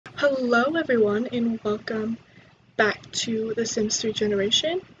Hello everyone and welcome back to The Sims 3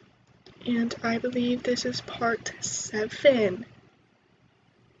 Generation, and I believe this is part 7.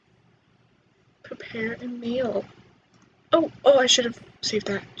 Prepare a meal. Oh, I should have saved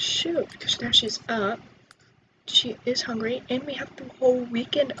that. Shoot, because now she's up. She is hungry and we have the whole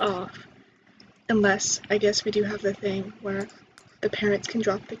weekend off. Unless, I guess we do have the thing where the parents can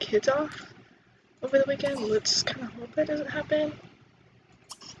drop the kids off over the weekend. Let's kind of hope that doesn't happen.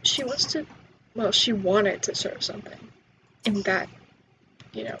 She wants to, well, she wanted to serve something. And that,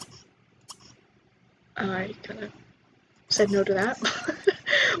 you know, I kind of said no to that,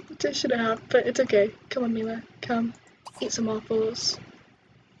 which I should have, but it's okay. Come on, Mila, come, eat some waffles,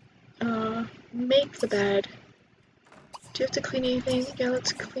 make the bed. Do you have to clean anything? Yeah,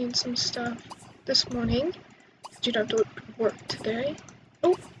 let's clean some stuff this morning. You don't have to work today.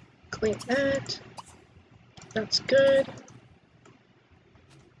 Oh, clean that. That's good.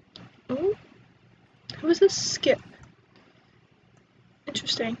 Oh, who is this Skip?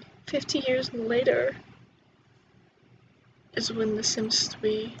 Interesting. 50 years later is when The Sims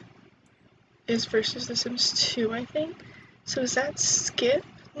 3 is versus The Sims 2, I think. So is that Skip?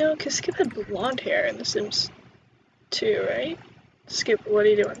 No, because Skip had blonde hair in The Sims 2, right? Skip, what are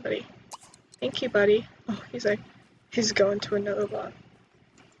you doing, buddy? Thank you, buddy. Oh, he's going to another lot.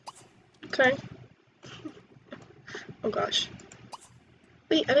 Okay. Oh gosh.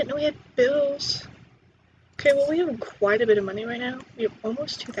 Wait, I didn't know we had bills. Okay, well we have quite a bit of money right now. We have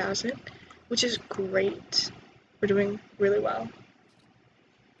almost 2,000, which is great. We're doing really well.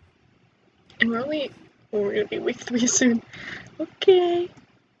 And we're gonna be week 3 soon. Okay.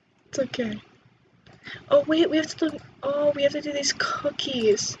 It's okay. Oh wait, we have to do these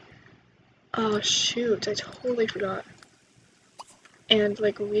cookies. Oh shoot, I totally forgot. And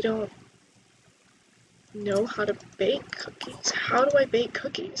like, we don't know how to bake cookies. How do I bake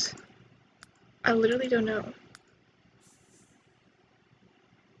cookies? I literally don't know.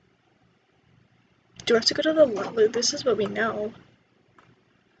 Do I have to go to the library? This is what we know.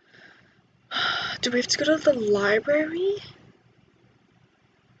 Do we have to go to the library?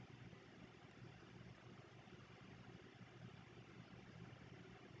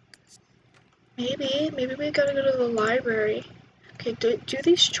 Maybe we gotta go to the library. Okay, do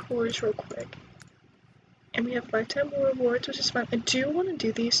these chores real quick. And we have lifetime rewards, which is fun. I do want to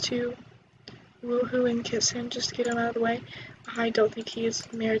do these two. Woohoo and kiss him just to get him out of the way. I don't think he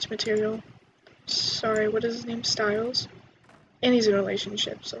is marriage material. Sorry, what is his name? Styles? And he's in a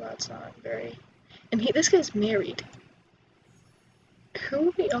relationship, so that's not very... And this guy's married. Who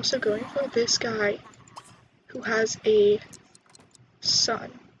are we also going for? This guy who has a son,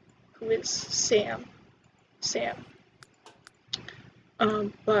 who is Sam.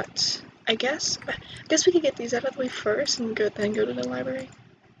 But I guess we could get these out of the way first and then go to the library.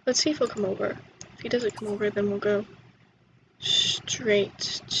 Let's see if he'll come over. If he doesn't come over, then we'll go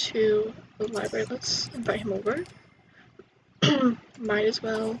straight to the library. Let's invite him over. Might as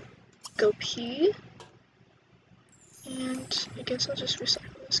well go pee. And I guess I'll just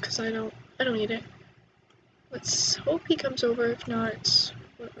recycle this because I don't need it. Let's hope he comes over. If not,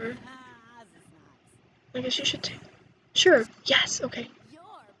 whatever. I guess you should take. Sure. Yes. Okay.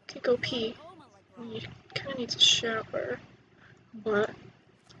 Okay, go pee. He kind of needs a shower, but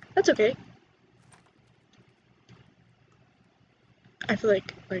that's okay. I feel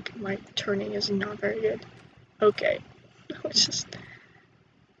like my turning is not very good. Okay. Let's just,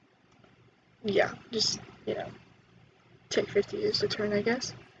 yeah, just, you know, take 50 years to turn, I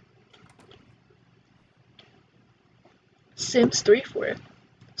guess. Sims 3 for it.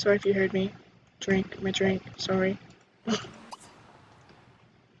 Sorry if you heard me. Drink my drink. Sorry.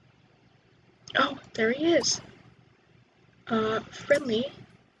 Oh, there he is. Friendly.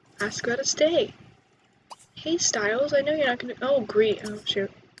 Ask about his day. Hey, Styles, I know you're not gonna- Oh, greet. Oh, shoot.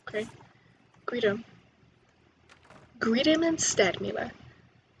 Okay. Greet him. Greet him instead, Mila.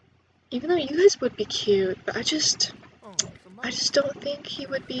 Even though you guys would be cute, but I just don't think he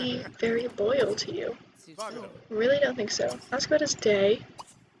would be very loyal to you. Really don't think so. Ask about his day.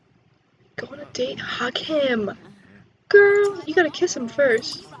 Go on a date. Hug him. Girl, you gotta kiss him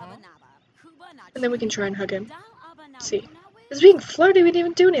first. And then we can try and hug him. Let's see. It's being flirty, we didn't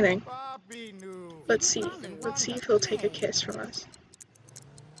even do anything. Let's see if he'll take a kiss from us.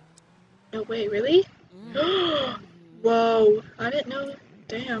 No way, really? Whoa, I didn't know.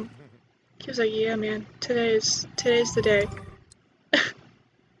 Damn. He was like, yeah, man, today's the day.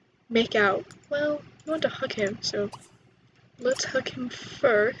 Make out. Well, you want to hug him, so let's hug him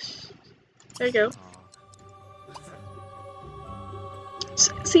first. There you go.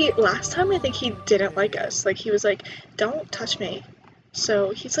 See, last time I think he didn't like us. Like, he was like, don't touch me.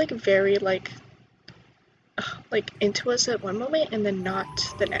 So he's like very like into us at one moment and then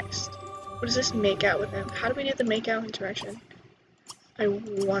not the next. What does this make out with him? How do we do the make out interaction? I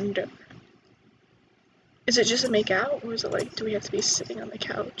wonder. Is it just a make out, or is it like, do we have to be sitting on the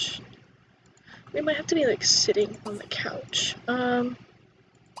couch? We might have to be like sitting on the couch. Can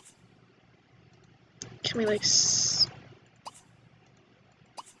we like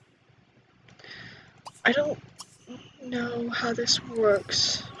I don't know how this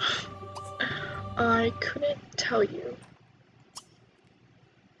works. I couldn't tell you.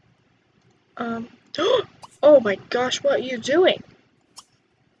 Oh my gosh, what are you doing?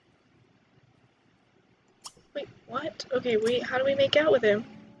 Wait, what? Okay, wait, how do we make out with him?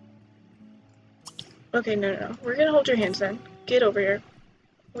 Okay, no. We're gonna hold your hands then. Get over here.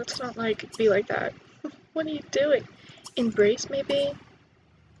 Let's not, like, be like that. What are you doing? Embrace, maybe?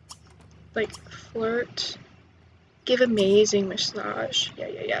 Like, flirt? Give amazing massage.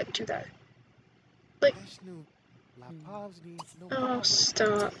 Yeah, do that. Like, oh,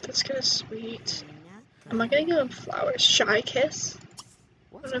 stop. That's kinda sweet. Am I gonna give him flowers? Shy kiss?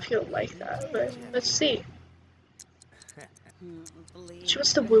 I don't know if you'll like that, but let's see. She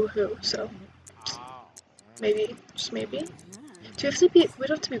wants to woohoo, so maybe, just maybe. Do we have to be, we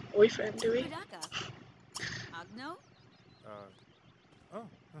don't have to be boyfriend, do we?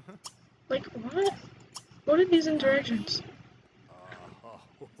 Like, what? What are these interactions?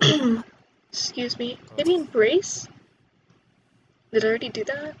 Excuse me. Maybe embrace? Did I already do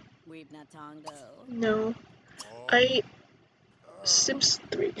that? No. Sims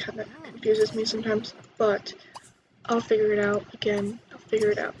 3 kinda confuses me sometimes, but I'll figure it out again. I'll figure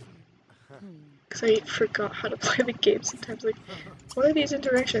it out. Because I forgot how to play the game sometimes. Like, what are these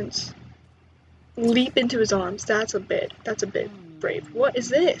interactions? Leap into his arms. That's a bit brave. What is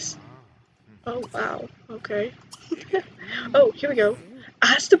this? Oh, wow. Okay. Oh, here we go.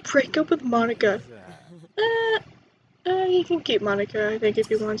 Has to break up with Monica. He can keep Monica, I think, if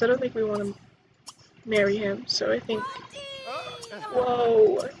he wants. I don't think we want to marry him, so I think...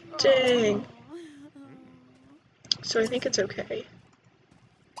 Whoa, dang. So I think it's okay.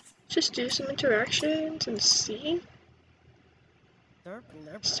 Just do some interactions and see. I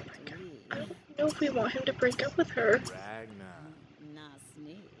don't know if we want him to break up with her.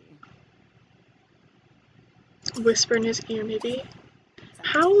 Whisper in his ear, maybe.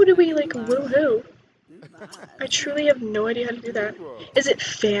 How do we, like, woohoo? I truly have no idea how to do that. Is it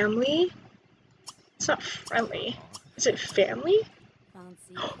family? It's not friendly. Is it family?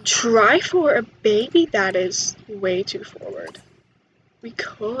 Try for a baby? That is way too forward. We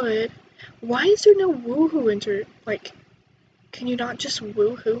could. Why is there no woohoo like, can you not just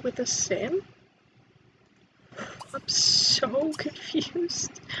woohoo with a sim? I'm so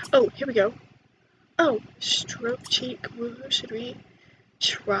confused. Oh, here we go. Oh, stroke cheek woohoo. Should we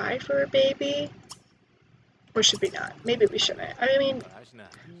try for a baby? Or should we not? Maybe we shouldn't. I mean,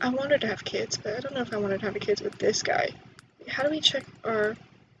 I wanted to have kids, but I don't know if I wanted to have kids with this guy. How do we check our...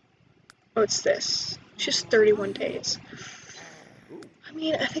 Oh, it's this. She's 31 days. I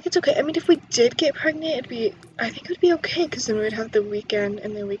mean, I think it's okay. I mean, if we did get pregnant, I think it would be okay, because then we'd have the weekend,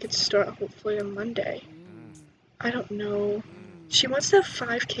 and then we could start hopefully on Monday. I don't know. She wants to have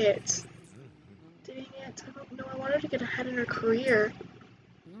 5 kids. Dang it, I don't know. I want her to get ahead in her career.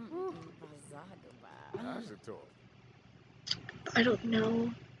 I don't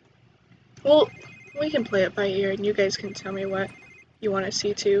know. Well, we can play it by ear, and you guys can tell me what you want to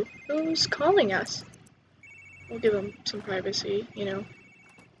see too. Who's calling us? We'll give them some privacy, you know.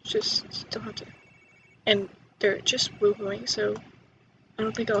 Just don't have to. And they're just woohooing, so I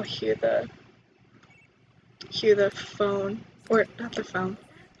don't think I'll hear the phone, or not the phone,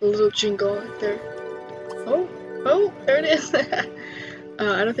 the little jingle if they're. Oh, there it is.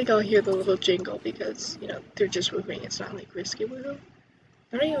 I don't think I'll hear the little jingle because, you know, they're just woohooing. It's not like risky woohoo.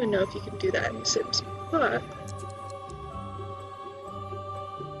 I don't even know if you can do that in The Sims, but...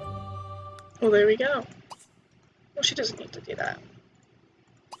 Well, there we go. Well, she doesn't need to do that.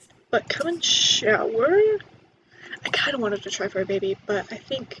 But come and shower? I kind of wanted to try for a baby, but I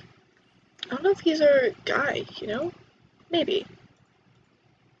don't know if he's our guy, you know? Maybe.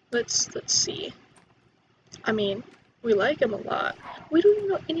 Let's see. I mean, we like him a lot. We don't even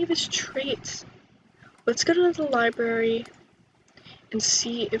know any of his traits. Let's go to the library and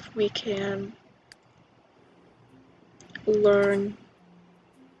see if we can learn.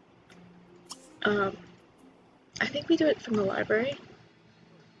 I think we do it from the library.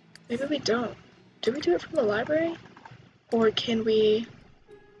 Maybe we don't. Do we do it from the library? Or can we...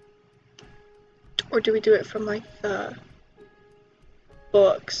 Or do we do it from, like, the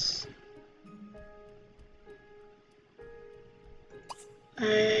books?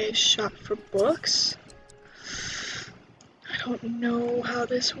 I shop for books. I don't know how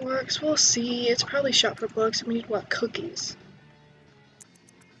this works. We'll see. It's probably shop for books. We need what? Cookies.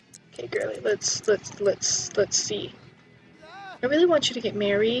 Okay, girly. Let's see. I really want you to get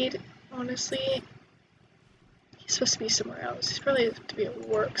married. Honestly, he's supposed to be somewhere else. He's probably have to be at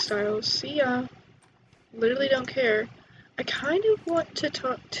work. Styles. See ya. Literally don't care. I kind of want to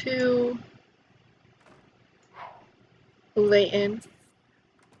talk to Layton.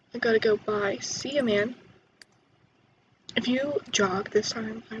 I gotta go. Bye. See ya, man. If you jog this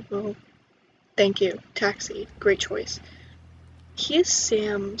time, I will. Thank you. Taxi. Great choice. He is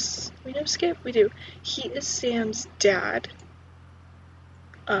Sam's. We know Skip? We do. He is Sam's dad.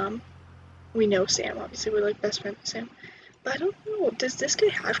 We know Sam, obviously. We're like best friends with Sam. But I don't know. Does this guy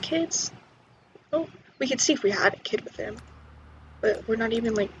have kids? Oh, we could see if we had a kid with him. But we're not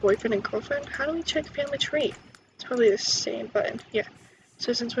even like boyfriend and girlfriend. How do we check family tree? It's probably the same button. Yeah.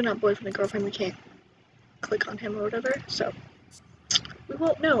 So since we're not boyfriend and girlfriend, we can't click on him or whatever. So we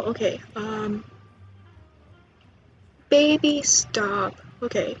won't know. Okay. Baby, stop.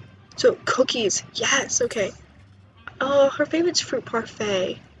 Okay. So cookies. Yes. Okay. Oh, her favorite's fruit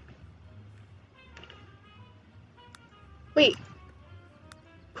parfait. Wait.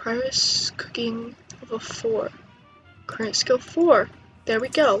 Prior's cooking level 4. Current skill 4. There we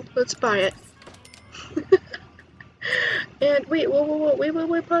go. Let's buy it. And wait, whoa,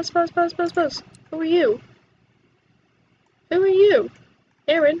 wait, pause. Who are you? Who are you?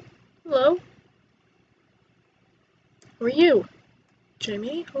 Aaron? Hello? Who are you?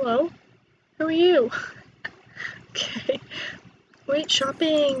 Jamie? Hello? Who are you? Okay. Wait,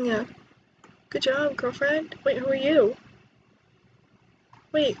 shopping. Good job, girlfriend. Wait, who are you?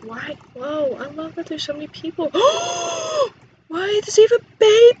 Wait, why? Whoa, I love that there's so many people. Why? Does he have a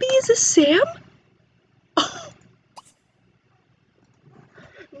baby? Is this Sam? Oh.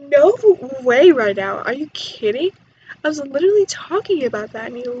 No way right now. Are you kidding? I was literally talking about that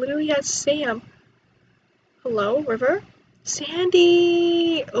and he literally has Sam. Hello, River?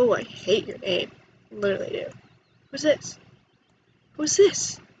 Sandy! Oh, I hate your name. Literally do. Who's this? Who's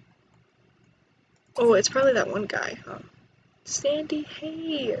this? Oh, it's probably that one guy, huh? Sandy,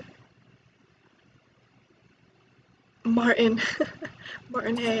 hey! Martin.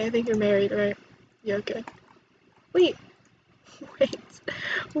 Martin, hey, I think you're married, right? Yeah, okay. Wait.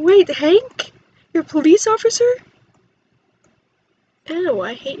 Wait, Hank? You're a police officer? Ew,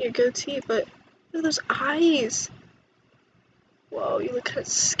 I hate your goatee, but look at those eyes. Whoa, you look kind of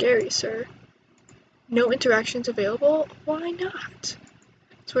scary, sir. No interactions available? Why not?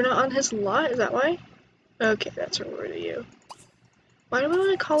 So we're not on his lot, is that why? Okay, that's what we're to you. Why do we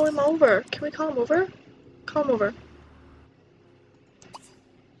want to call him over? Can we call him over? Call him over.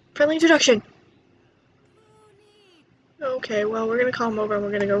 Friendly introduction. Okay, well, we're gonna call him over and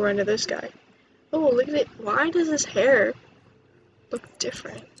we're gonna go run to this guy. Oh, look at it. Why does his hair look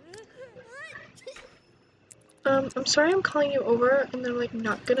different? I'm sorry I'm calling you over and then I'm like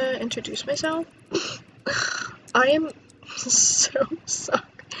not gonna introduce myself. I am so sorry.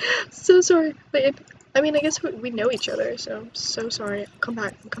 So sorry. Like, I mean, I guess we know each other, so I'm so sorry. I'll come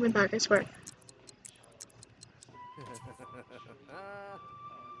back. I'm coming back, I swear.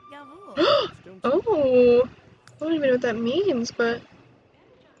 Oh, I don't even know what that means, but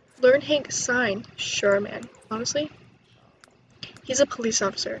learn Hank's sign. Sure, man. Honestly, he's a police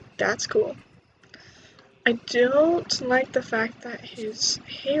officer. That's cool. I don't like the fact that his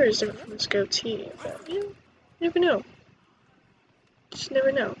hair is different from his goatee, but you never know. Just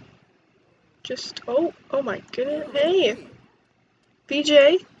never know. Just, oh my goodness. Hey!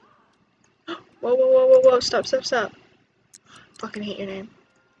 BJ! Whoa, stop. Fucking hate your name.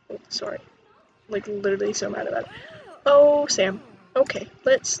 Oh, sorry. Like, literally so mad about it. Oh, Sam. Okay,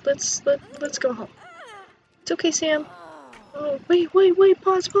 let's go home. It's okay, Sam. Oh, wait,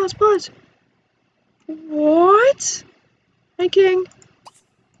 pause. What? Hey, King.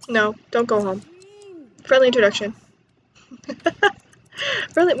 No, don't go home. Friendly introduction.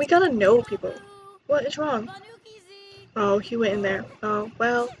 Friendly, we gotta know people. What is wrong? Oh, he went in there. Oh,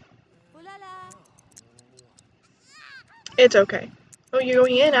 well. It's okay. Oh, you're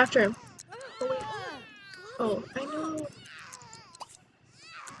going in after him. Oh, wait. Oh, I know.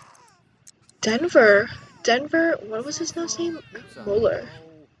 Denver, what was his last name? Moeller.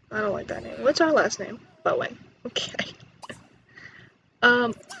 I don't like that name. What's our last name? Bowen. Okay.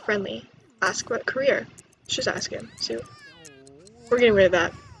 Friendly. Ask what career. Just ask him. See, we're getting rid of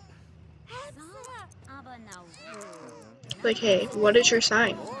that. Like, hey, what is your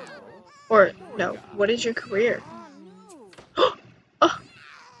sign? Or, no, what is your career?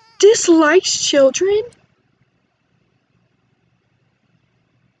 Dislikes children?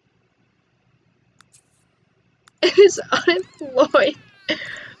 is unemployed.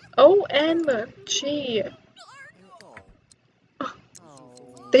 OMG.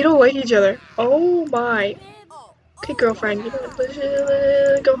 They don't like each other. Oh my. Okay, girlfriend, you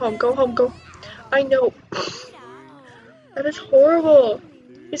know, go home, go home, go. I know. That is horrible.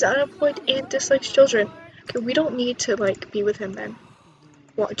 He's unemployed and dislikes children. Okay, we don't need to, like, be with him then.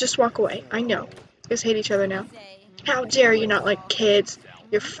 Well, just walk away. I know. You guys hate each other now. How dare you not like kids?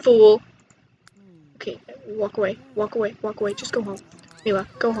 You fool. Okay, walk away, walk away, walk away. Just go home. Mila,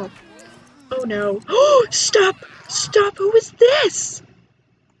 go home. Oh no. Oh, stop! Stop! Who is this?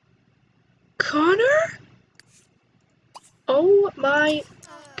 Connor? Oh my.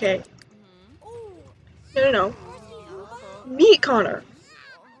 Okay. No. Meet Connor.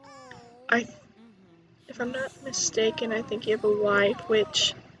 If I'm not mistaken, I think you have a wife,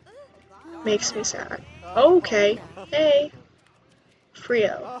 which makes me sad. Okay. Hey.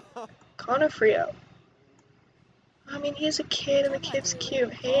 Frio. Connor Frio. I mean, he's a kid and the kid's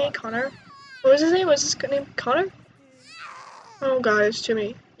cute. Hey, Connor. What was his name? Was his name Connor? Oh god, it's too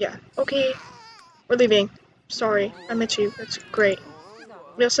many. Yeah. Okay. We're leaving. Sorry. I met you. That's great.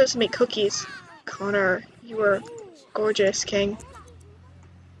 We also have to make cookies. Connor, you were gorgeous, King.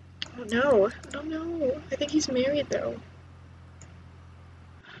 I don't know. I don't know. I think he's married, though.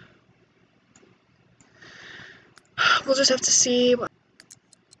 We'll just have to see.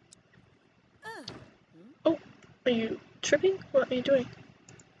 Oh, are you tripping? What are you doing?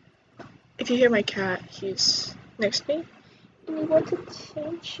 If you hear my cat, he's next to me. And he wants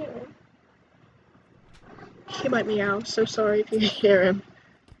attention. He might meow. So sorry if you hear him.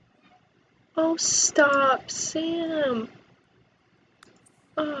 Oh, stop, Sam.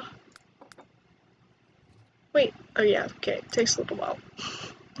 Oh. Wait. Oh yeah. Okay. It takes a little while.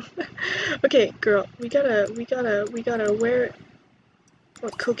 Okay, girl. We gotta wear.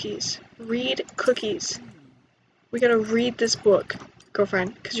 What cookies? Read cookies. We gotta read this book,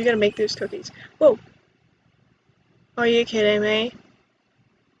 girlfriend, because you gotta make these cookies. Whoa. Are you kidding me?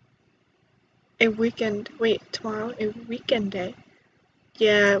 A weekend. Wait, tomorrow? A weekend day?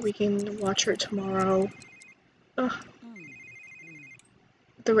 Yeah, we can watch her tomorrow. Ugh.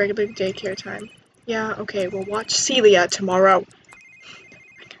 The regular daycare time. Yeah, okay, we'll watch Celia tomorrow.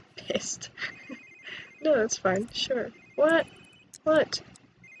 I got pissed. No, that's fine. Sure. What? What?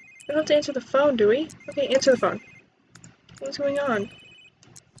 We don't have to answer the phone, do we? Okay, answer the phone. What's going on?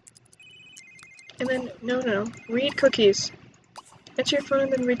 And then, no. Read cookies. Answer your phone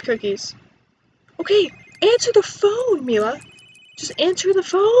and then read cookies. Okay, answer the phone, Mila. Just answer the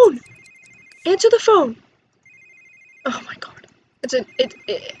phone. Answer the phone. Oh my god.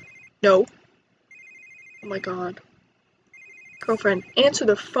 No. Oh my god. Girlfriend, answer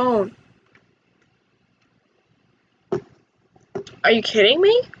the phone. Are you kidding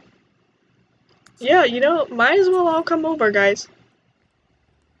me? Yeah, you know, might as well all come over, guys.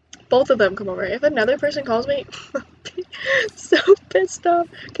 Both of them come over. If another person calls me, I'll be so pissed off.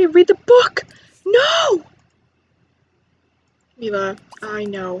 Okay, read the book. No! Mila, I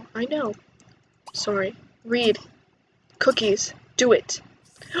know. Sorry. Read. Cookies. Do it.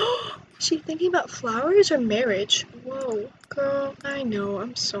 Is she thinking about flowers or marriage? Whoa, girl, I know.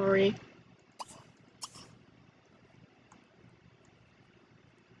 I'm sorry.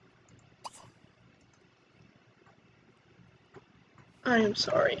 I am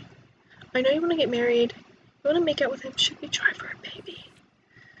sorry. I know you want to get married. You want to make out with him. Should we try for a baby?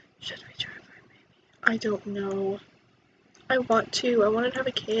 I don't know. I want to have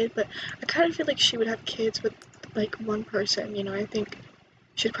a kid, but I kind of feel like she would have kids with, like, one person, you know? I think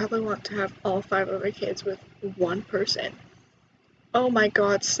she'd probably want to have all 5 of her kids with one person. Oh my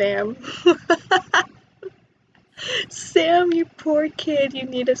god, Sam. Sam, you poor kid, you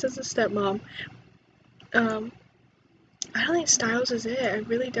need us as a stepmom. I don't think Styles is it, I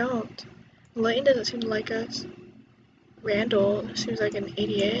really don't. Layton doesn't seem to like us. Randall seems like an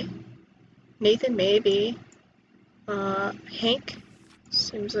idiot. Nathan, maybe. Hank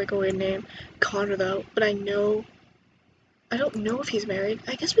seems like a weird name. Connor, though, but I don't know if he's married.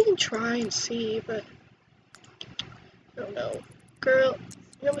 I guess we can try and see, but I don't know. Girl,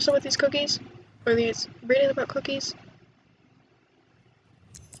 you almost done with these cookies? Or these reading about cookies?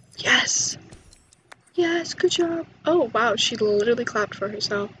 Yes! Yes, good job! Oh, wow, she literally clapped for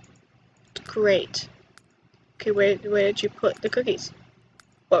herself. Great. Okay, where did you put the cookies?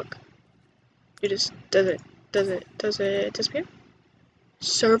 Look. You just, does it disappear?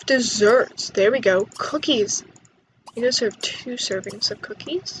 Serve desserts. There we go. Cookies. You're gonna serve 2 servings of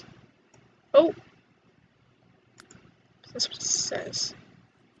cookies? Oh. That's what it says.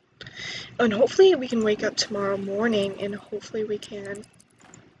 And hopefully we can wake up tomorrow morning and hopefully we can,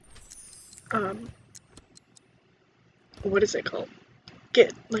 what is it called?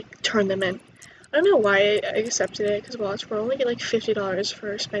 Turn them in. I don't know why I accepted it, because watch, we'll only get like $50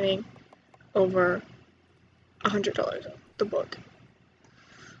 for spending over $100 on the book.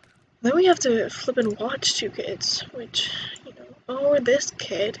 Then we have to flip and watch 2 kids, which, you know, or this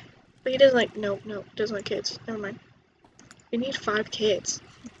kid. But he doesn't like, no, he doesn't like kids. Never mind. We need 5 kids.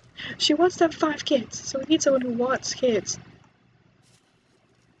 She wants to have 5 kids, so we need someone who wants kids.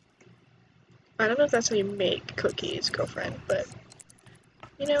 I don't know if that's how you make cookies, girlfriend, but,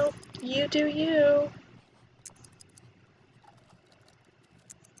 you know, you do you.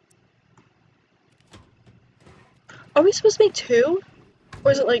 Are we supposed to make 2?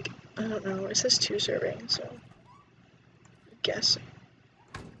 Or is it like, I don't know, it says 2 servings, so I guess.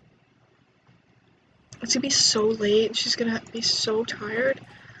 It's gonna be so late, she's gonna be so tired,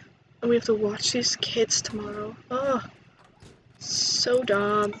 and we have to watch these kids tomorrow. Ugh, so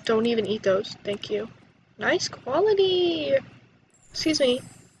dumb. Don't even eat those, thank you. Nice quality! Excuse me.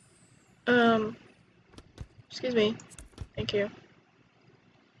 Excuse me. Thank you.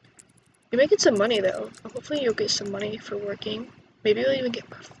 You're making some money though. Hopefully you'll get some money for working. Maybe you'll even get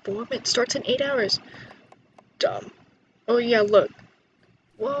performance. Starts in 8 hours. Dumb. Oh yeah, look.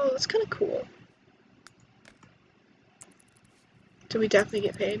 Whoa, that's kind of cool. Do we definitely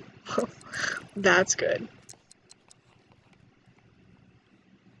get paid? That's good.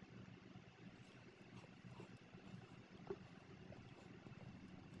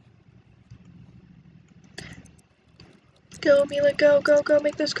 Go, Mila, go,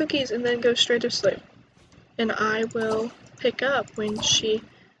 make those cookies, and then go straight to sleep. And I will pick up when she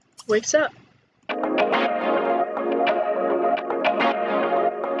wakes up.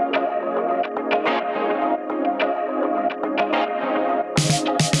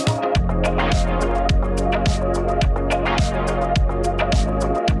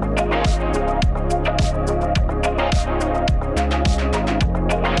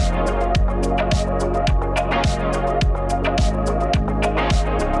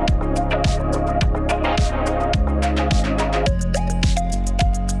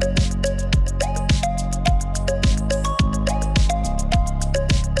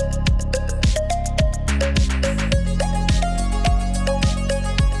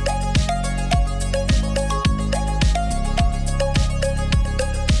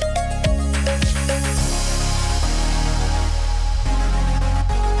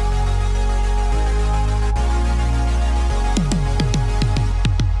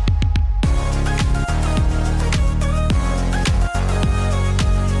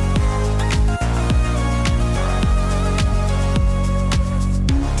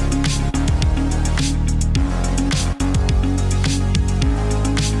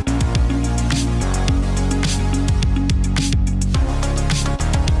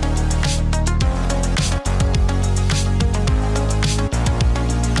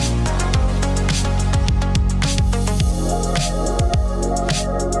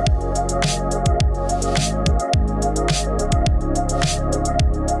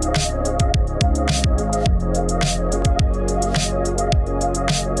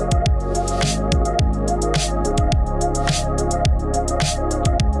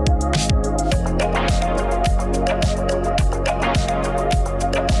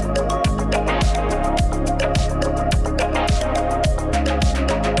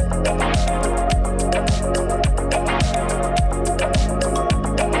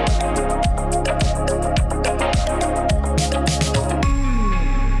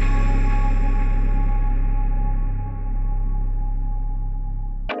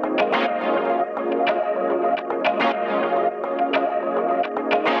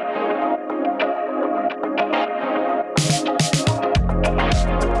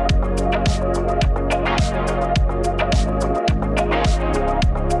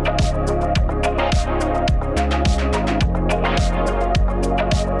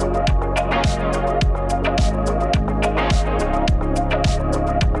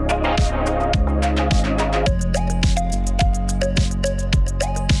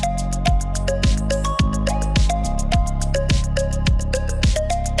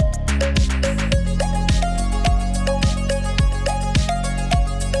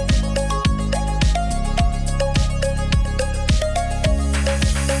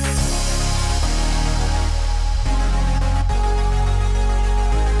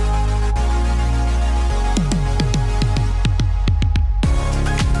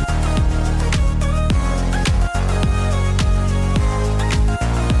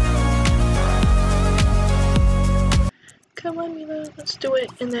 Let's do it,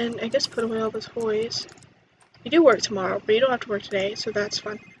 and then I guess put away all the toys. You do work tomorrow, but you don't have to work today, so that's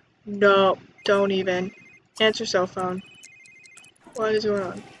fun. No, don't even. Answer cell phone. What is going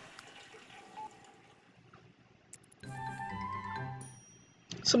on?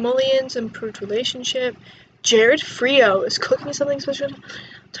 Simoleons, improved relationship. Jared Frio is cooking something special.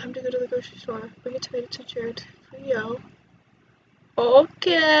 Time to go to the grocery store. Bring a tomato to Jared Frio.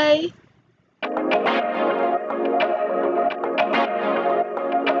 Okay.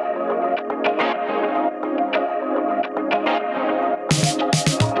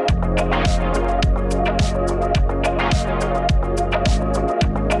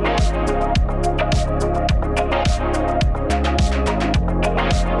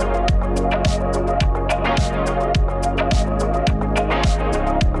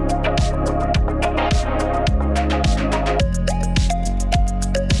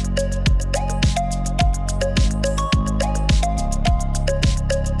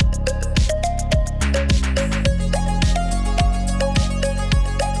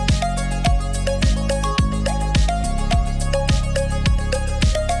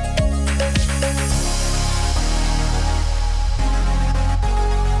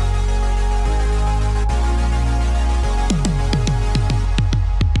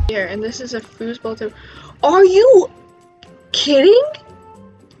 Here, and this is a foosball table. Are you kidding?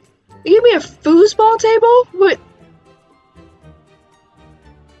 You give me a foosball table? What?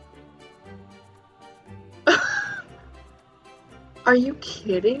 Are you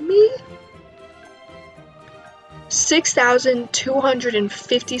kidding me?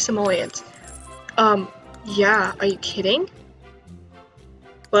 6,250 simoleons. Yeah, are you kidding?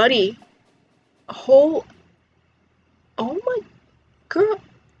 Buddy. Oh my girl.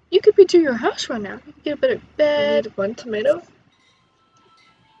 You could be to your house right now. You could get a better bed. You need 1 tomato?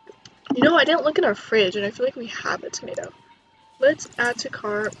 You know, I didn't look in our fridge and I feel like we have a tomato. Let's add to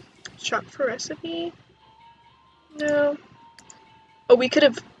cart. Shop for recipe. No. Oh, we could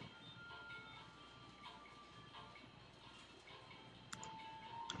have.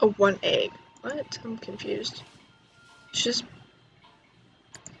 Oh, 1 egg. What? I'm confused. Let's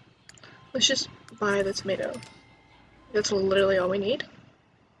just buy the tomato. That's literally all we need.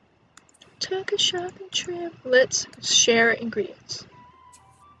 Took a shopping trip. Let's share ingredients.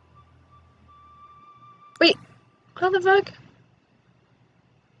 Wait, how the fuck?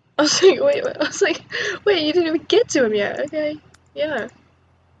 I was like, wait, you didn't even get to him yet. Okay, yeah.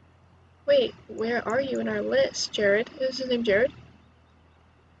 Wait, where are you in our list, Jared? Is his name Jared?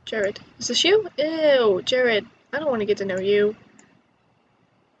 Jared, is this you? Ew, Jared, I don't want to get to know you.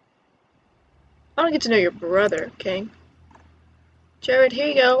 I don't get to know your brother, okay? Jared, here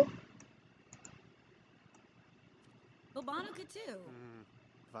you go.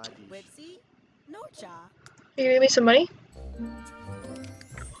 You gonna give me some money?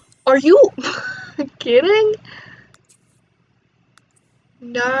 Are you kidding?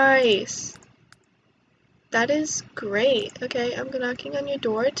 Nice. That is great. Okay, I'm knocking on your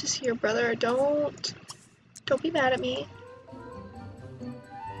door to see your brother. Don't be mad at me.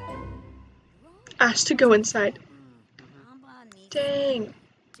 Asked to go inside. Dang.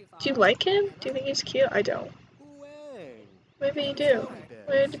 Do you like him? Do you think he's cute? I don't. Maybe you do.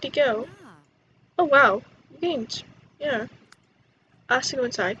 Where did he go? Oh wow. Games. Yeah. Asked to go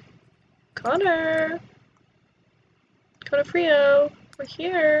inside. Connor Frio. We're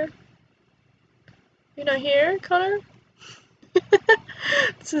here. You're not here, Connor?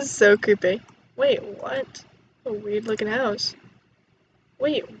 This is so creepy. Wait, what? A weird looking house.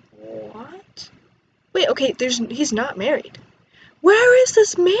 Wait, what? Wait, okay, he's not married. Where is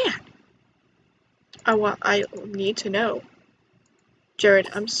this man? I need to know. Jared,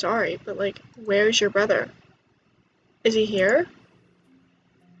 I'm sorry, but like, where's your brother? Is he here?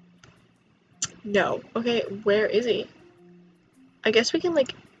 No. Okay, where is he? I guess we can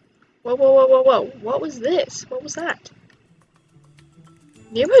like, whoa, what was this? What was that?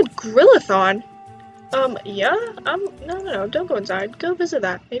 Neighborhood Grillathon? Yeah? No, don't go inside. Go visit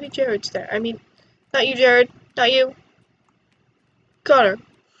that. Maybe Jared's there. I mean, not you, Jared. Not you. Connor.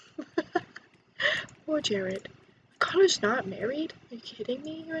 Poor Jared. Connor's not married? Are you kidding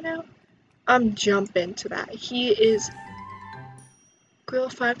me right now? I'm jumping to that. He is grill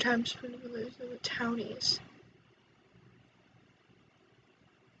 5 times for the townies.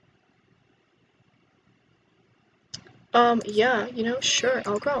 Yeah, you know, sure,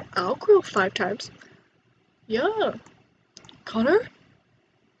 I'll grill 5 times. Yeah. Connor?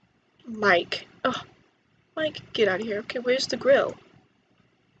 Mike. Oh, Mike, get out of here. Okay, where's the grill?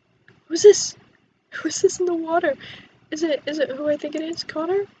 Who's this? Who is this in the water? Is it who I think it is?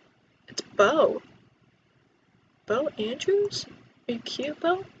 Connor? It's Bo. Bo Andrews? Are you cute,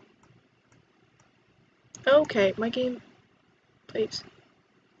 Bo? Okay, my game, please.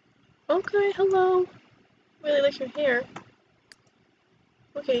 Okay, hello. Really like your hair.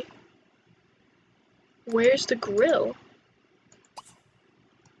 Okay. Where's the grill?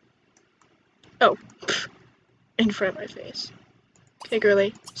 Oh, in front of my face. Okay,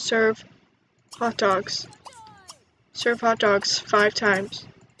 girly, serve hot dogs. Serve hot dogs 5 times.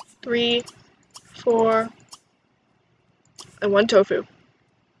 3, 4, and 1 tofu.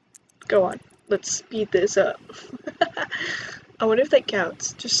 Go on, let's speed this up. I wonder if that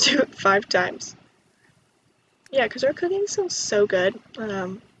counts. Just do it 5 times. Yeah, because our cooking smells so good.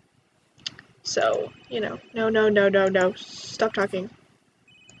 So, you know, no. Stop talking.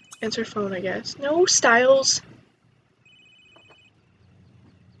 Answer phone, I guess. No, Styles.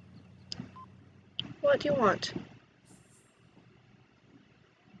 What do you want?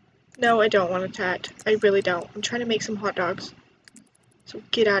 No, I don't want to chat. I really don't. I'm trying to make some hot dogs. So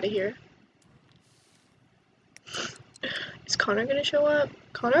get out of here. Is Connor gonna show up?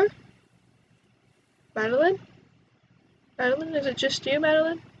 Connor? Madeline? Madeline, is it just you,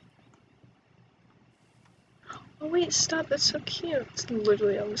 Madeline? Oh wait, stop, that's so cute. It's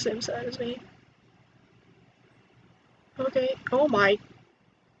literally on the same side as me. Okay, oh my.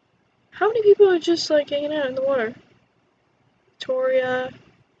 How many people are just like hanging out in the water? Victoria,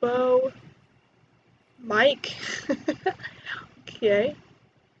 Bo, Mike. Okay,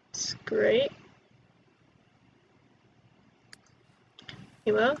 it's great.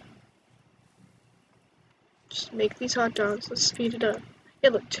 Hima, just make these hot dogs. Let's speed it up.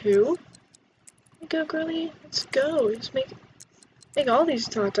 Yeah, look, 2. Go, girly. Let's go. Just make all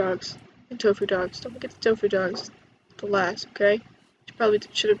these hot dogs and tofu dogs. Don't forget the tofu dogs. The last, okay? You probably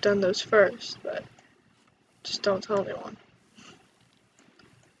should have done those first, but just don't tell anyone.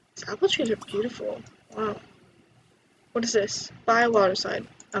 These apple trees are beautiful. Wow. What is this? Buy a water slide.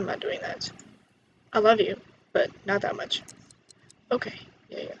 I'm not doing that. I love you, but not that much. Okay.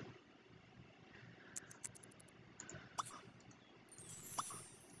 Yeah.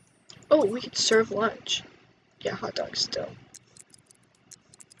 Oh, we could serve lunch. Yeah, hot dogs still.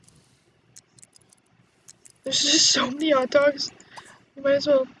 There's just so many hot dogs. You might as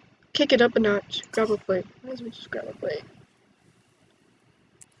well kick it up a notch. Grab a plate. Might as well just grab a plate.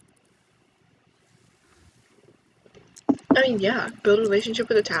 I mean, yeah, build a relationship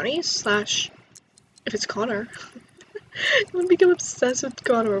with the townies, / if it's Connor. I'm gonna become obsessed with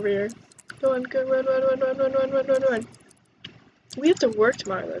Connor over here. Go on, go, run. We have to work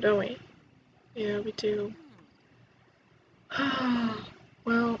tomorrow though, don't we? Yeah, we do.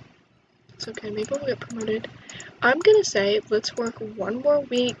 Well, it's okay, maybe we'll get promoted. I'm gonna say, let's work 1 more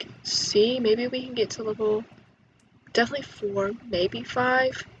week, see, maybe we can get to level, definitely 4, maybe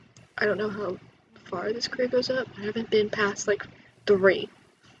 5. I don't know how far this career goes up. I haven't been past, like, 3.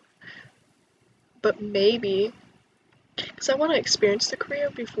 But maybe, because I want to experience the career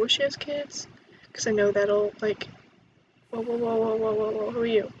before she has kids, because I know that'll, like, whoa, who are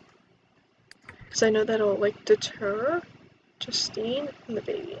you? Because I know that'll, like, deter Justine and the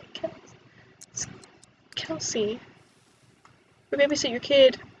baby. Kelsey. Or babysit your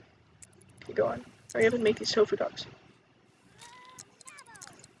kid. Okay, go on. Hurry up and make these tofu dogs.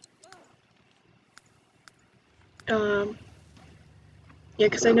 Yeah,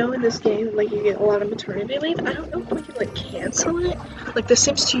 because I know in this game, like, you get a lot of maternity leave. I don't know if we can, like, cancel it. Like, The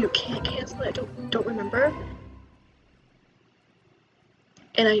Sims 2, you can't cancel it. I don't remember.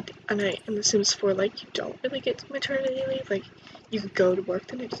 And in The Sims 4, like, you don't really get maternity leave. Like, you could go to work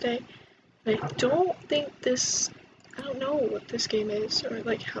the next day. And I don't think I don't know what this game is, or,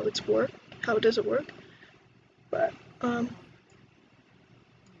 like, how does it work. But, I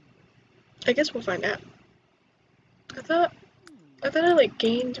guess we'll find out. I thought I, like,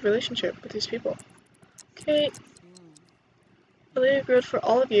 gained a relationship with these people. Okay. I literally grilled for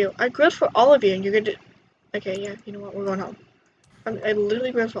all of you. I grilled for all of you, and you're gonna... Okay, yeah, you know what? We're going home. I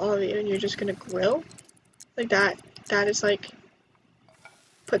literally grilled for all of you, and you're just gonna grill? Like that. That is, like...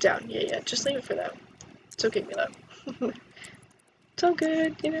 Put down. Yeah, just leave it for them. It's okay, Mila. It's all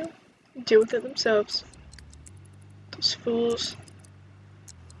good, you know? Deal with it themselves. Those fools.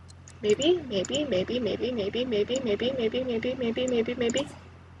 Maybe.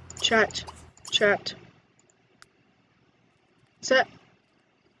 Chat. Is that...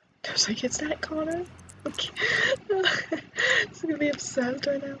 I was like, is that Connor? Okay. It's gonna be obsessed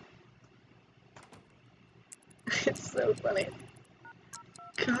right now. It's so funny.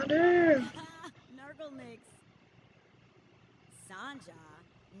 Connor!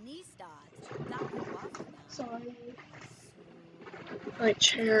 Sorry. My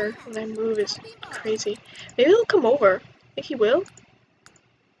chair when I move is crazy. Maybe he'll come over. I think he will.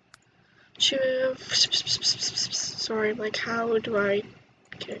 Sorry, like, how do I...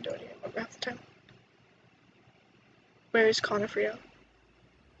 Can't do it anymore half the time. Where is Connor Frio?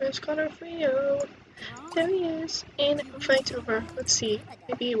 Where's Connor Frio? There he is. And fight's over. Let's see.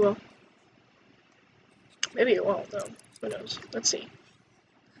 Maybe he will. Maybe it won't, though. Who knows? Let's see.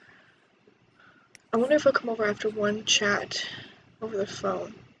 I wonder if he'll come over after one chat over the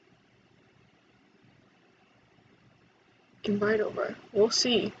phone. Invite over. We'll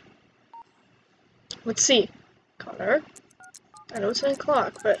see. Let's see. Connor? I know it's 9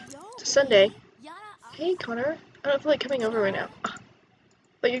 o'clock, but it's a Sunday. Hey, Connor. I don't feel like coming over right now.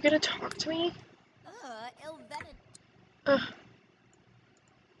 But you're gonna talk to me? Can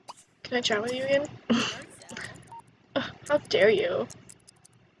I chat with you again? How dare you?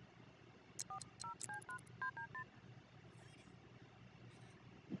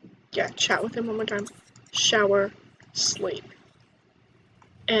 Yeah, chat with him one more time. Shower, sleep.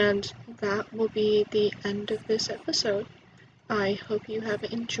 And that will be the end of this episode. I hope you have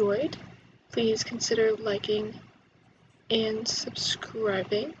enjoyed. Please consider liking and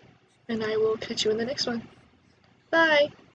subscribing, and I will catch you in the next one. Bye!